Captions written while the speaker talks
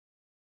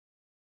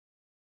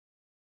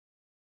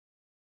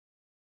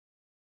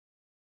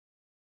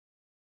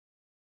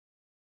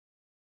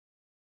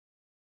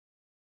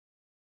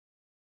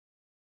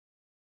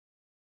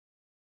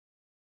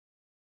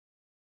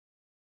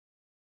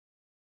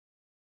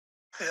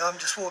Yeah, I'm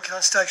just walking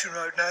on Station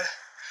Road now.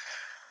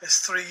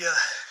 There's three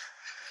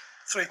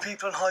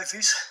people on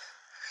high-vis,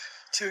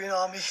 two in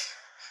army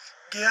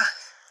gear.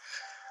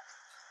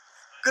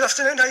 Good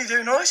afternoon, how are you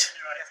doing, right? Yes,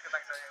 good,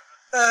 thanks,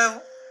 how are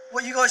you?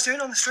 What are you guys doing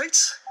on the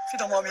streets, if you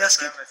don't mind me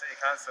asking? The City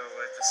Council,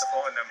 we're just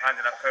supporting them,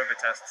 handing out COVID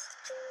tests.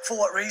 For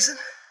what reason?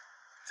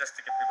 Just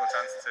to give people a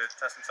chance to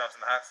test themselves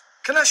in the house.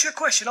 Can I ask you a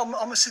question? I'm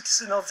a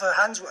citizen of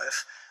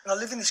Handsworth, and I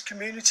live in this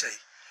community.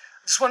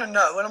 I just want to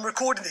know, and I'm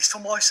recording this for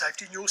my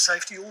safety and your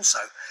safety also,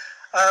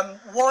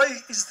 why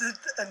is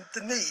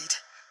the need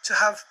to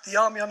have the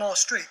army on our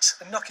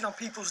streets and knocking on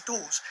people's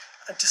doors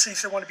and to see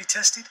if they want to be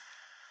tested?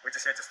 We're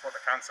just here to support the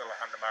council and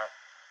hand them out.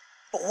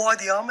 But why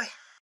the army?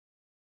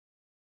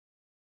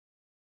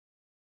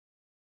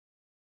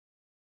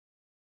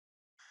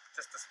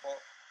 Just to support.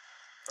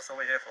 That's all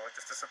we're here for,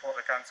 just to support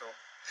the council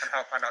and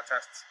help hand out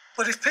tests.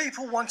 But if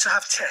people want to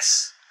have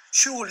tests,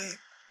 surely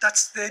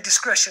that's their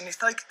discretion. If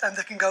they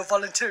can go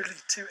voluntarily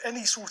to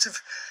any sort of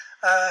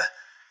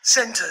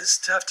centres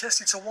to have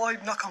tested. So why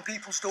knock on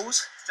people's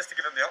doors? Just to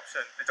give them the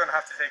option. They don't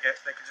have to take it.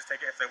 They can just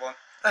take it if they want.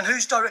 And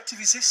whose directive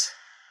is this?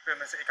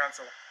 Birmingham City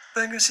Council.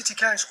 Birmingham City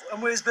Council.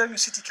 And where's Birmingham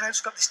City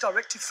Council got this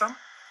directive from?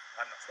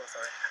 I'm not sure,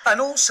 sorry. And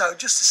also,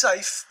 just to say,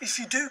 if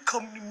you do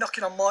come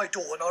knocking on my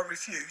door and I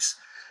refuse,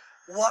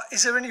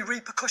 is there any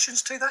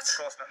repercussions to that? Of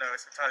course not, no,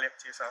 it's entirely up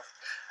to yourself.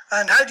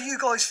 And how do you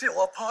guys feel?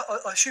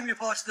 I assume you're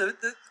part of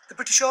the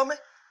British Army?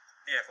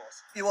 The Air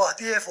Force. You are,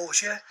 the Air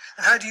Force, yeah?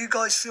 And how do you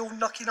guys feel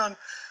knocking on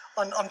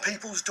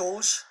people's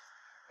doors?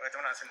 Well, I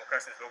don't answer more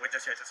questions, but we're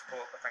just here to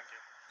support, but thank you.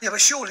 Yeah,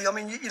 but surely, I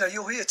mean,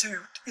 you're here to,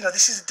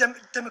 this is a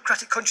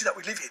democratic country that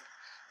we live in,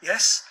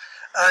 yes?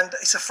 And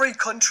it's a free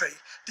country.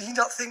 Do you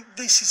not think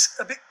this is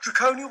a bit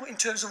draconian in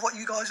terms of what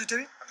you guys are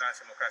doing? I'm not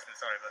answering more questions,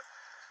 sorry, but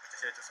we're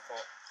just here to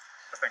support,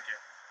 but thank you.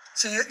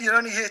 So you're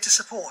only here to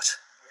support?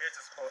 We're here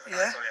to support the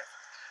Yeah? council, yeah.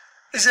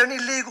 Is there any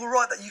legal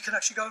right that you can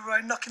actually go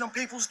around knocking on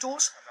people's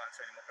doors? I'm not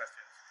answering any more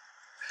questions.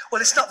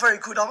 Well, it's not very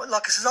good.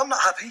 Like I said, I'm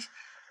not happy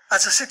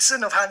as a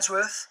citizen of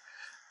Handsworth,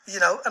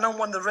 and I'm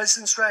one of the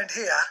residents around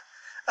here.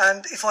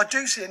 And if I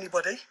do see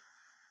anybody,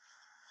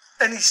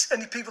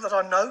 any people that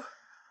I know,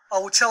 I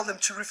will tell them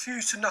to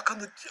refuse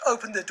to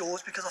open their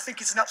doors, because I think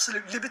it's an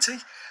absolute liberty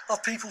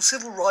of people's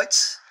civil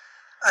rights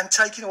and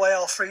taking away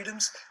our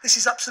freedoms. This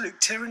is absolute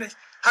tyranny.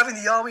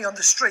 Having the army on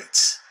the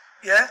streets,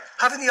 yeah?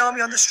 Having the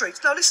army on the streets.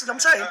 No, listen, I'm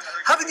saying,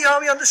 having the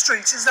army on the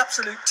streets is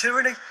absolute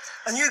tyranny.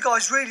 And you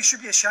guys really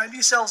should be ashamed of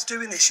yourselves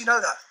doing this, you know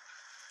that?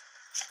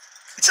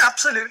 It's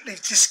absolutely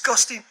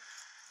disgusting.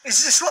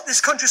 Is this what this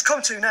country's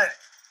come to now?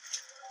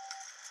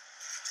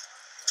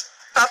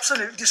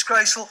 Absolutely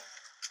disgraceful.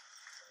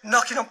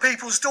 Knocking on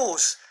people's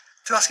doors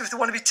to ask if they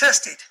want to be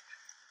tested.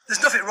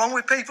 There's nothing wrong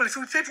with people. If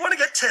people want to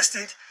get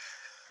tested,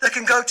 they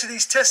can go to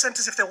these test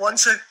centres if they want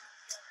to.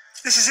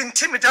 This is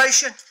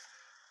intimidation.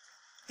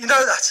 You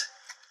know that.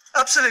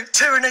 Absolute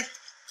tyranny.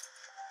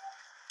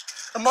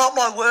 And mark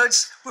my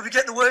words, we'll be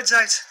getting the words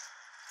out.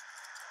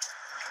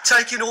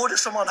 Taking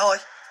orders from on high.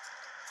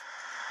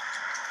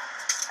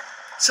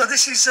 So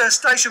this is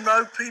Station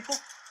Road, people.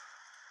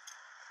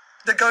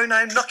 They're going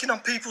out knocking on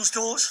people's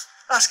doors,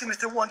 asking if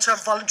they want to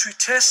have voluntary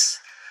tests.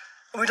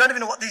 And we don't even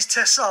know what these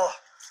tests are.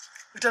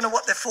 We don't know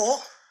what they're for.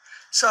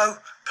 So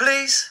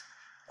please,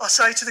 I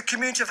say to the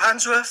community of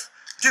Handsworth,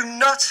 do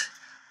not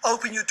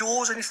open your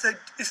doors. And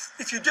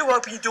if you do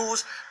open your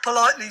doors,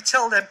 politely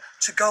tell them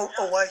to go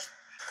away.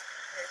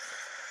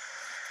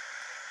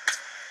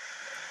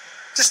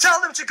 Just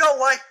tell them to go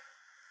away.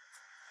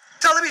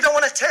 Tell them you don't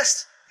want to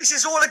test. This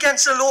is all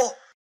against the law.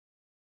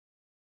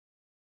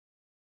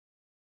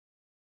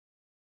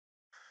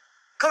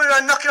 Coming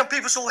around knocking on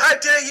people's doors. How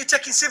dare you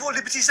taking civil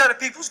liberties out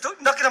of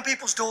knocking on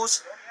people's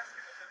doors?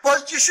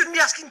 Well, you shouldn't be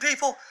asking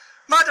people,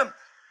 madam,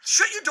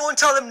 shut your door and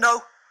tell them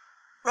no.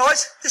 Right?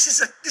 This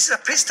is a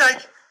piss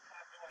take.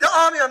 The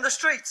army on the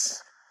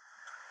streets.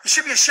 You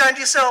should be ashamed of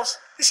yourselves.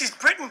 This is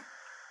Britain,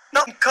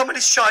 not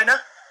communist China.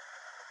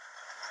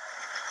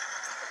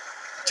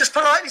 Just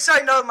politely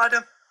say no,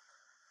 madam.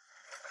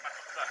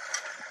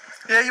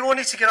 Yeah, you all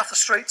need to get off the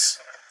streets.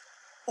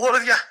 All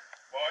of you.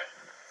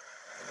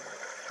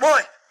 Why?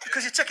 Why?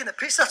 Because you're taking the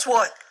piss, that's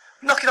why.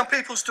 Knocking on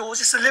people's doors,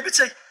 it's a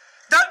liberty.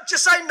 Don't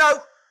just say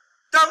no.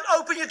 Don't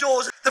open your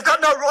doors. They've got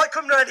no right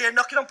coming around here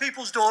knocking on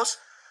people's doors.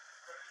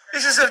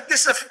 This is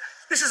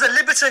a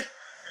liberty.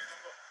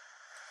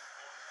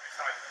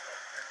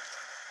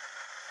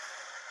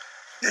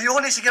 Yeah, you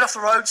all need to get off the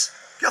roads,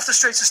 get off the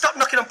streets and stop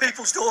knocking on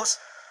people's doors.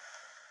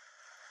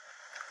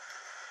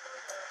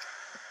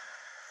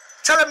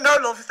 Tell them no,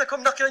 love, if they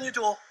come knocking on your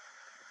door.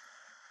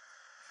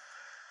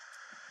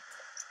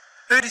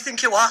 Who do you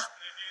think you are?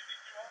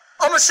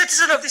 I'm a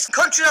citizen of this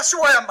country, that's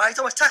who I am, mate.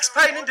 I'm a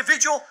tax-paying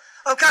individual.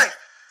 Okay.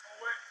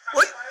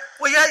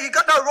 Well, yeah, you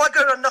got no right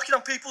going around knocking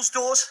on people's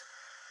doors.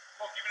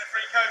 What, giving a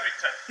free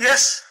COVID test?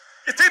 Yes.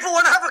 If people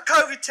want to have a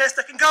COVID test,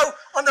 they can go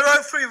on their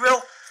own free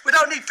will. We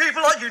don't need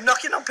people like you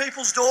knocking on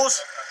people's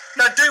doors.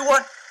 Okay. Now do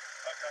one. Okay.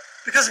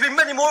 Because there'll be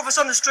many more of us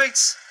on the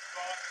streets.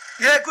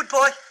 Bye. Yeah,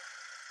 goodbye.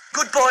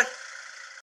 Goodbye.